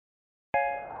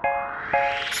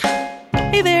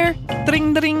Hey there!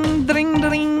 Dring, dring, dring,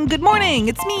 dring. Good morning,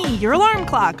 it's me, your alarm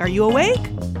clock. Are you awake?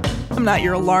 I'm not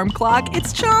your alarm clock,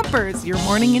 it's Chompers, your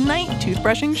morning and night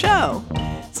toothbrushing show.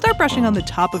 Start brushing on the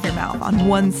top of your mouth on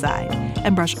one side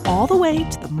and brush all the way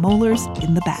to the molars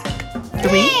in the back.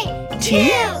 3, 2,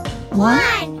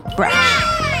 1,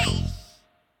 brush!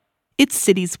 It's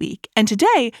Cities Week, and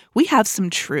today we have some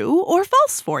true or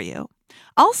false for you.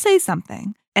 I'll say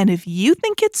something, and if you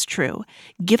think it's true,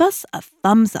 give us a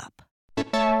thumbs up.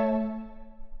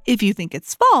 If you think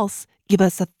it's false, give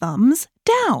us a thumbs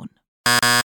down.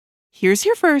 Here's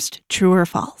your first true or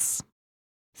false.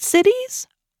 Cities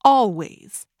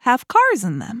always have cars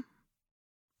in them.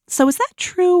 So is that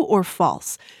true or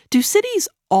false? Do cities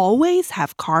always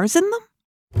have cars in them?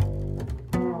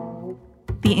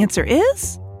 The answer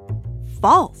is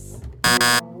false.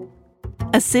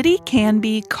 A city can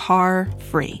be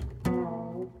car-free.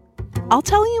 I'll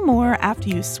tell you more after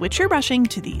you switch your brushing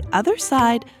to the other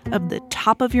side of the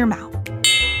top of your mouth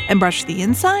and brush the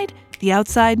inside, the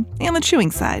outside, and the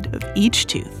chewing side of each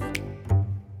tooth.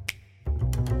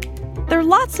 There are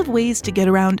lots of ways to get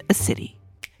around a city.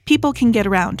 People can get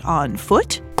around on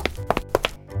foot,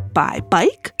 by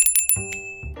bike,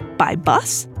 by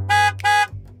bus,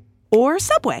 or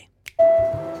subway.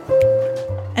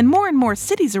 And more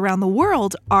cities around the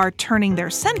world are turning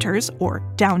their centers, or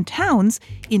downtowns,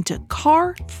 into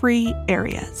car-free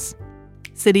areas.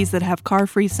 Cities that have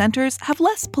car-free centers have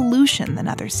less pollution than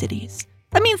other cities.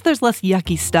 That means there's less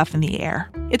yucky stuff in the air.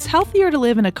 It's healthier to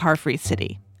live in a car-free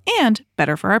city, and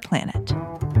better for our planet.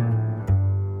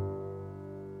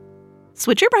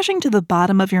 Switch your brushing to the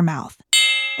bottom of your mouth,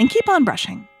 and keep on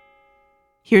brushing.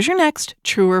 Here's your next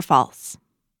true or false.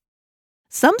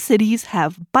 Some cities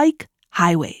have bike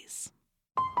highways.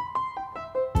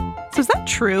 So is that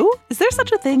true? Is there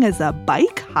such a thing as a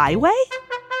bike highway?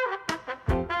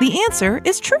 The answer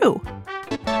is true.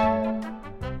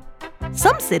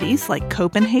 Some cities, like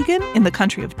Copenhagen in the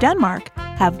country of Denmark,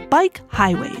 have bike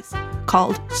highways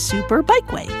called super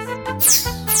bikeways.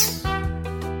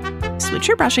 Switch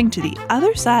your brushing to the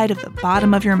other side of the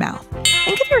bottom of your mouth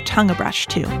and give your tongue a brush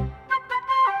too.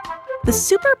 The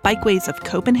super bikeways of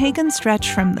Copenhagen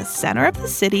stretch from the center of the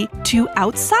city to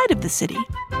outside of the city.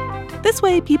 This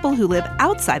way, people who live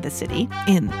outside the city,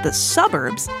 in the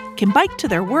suburbs, can bike to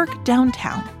their work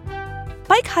downtown.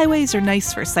 Bike highways are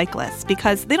nice for cyclists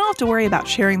because they don't have to worry about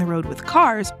sharing the road with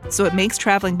cars, so it makes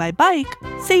traveling by bike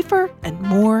safer and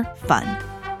more fun.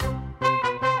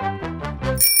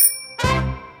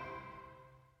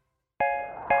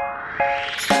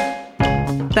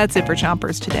 That's it for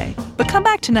Chompers today, but come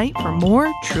back tonight for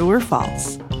more True or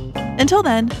False. Until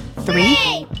then,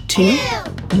 3, 2,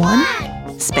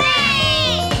 1, spit.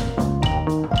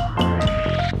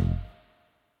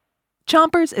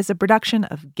 Chompers is a production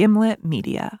of Gimlet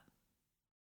Media.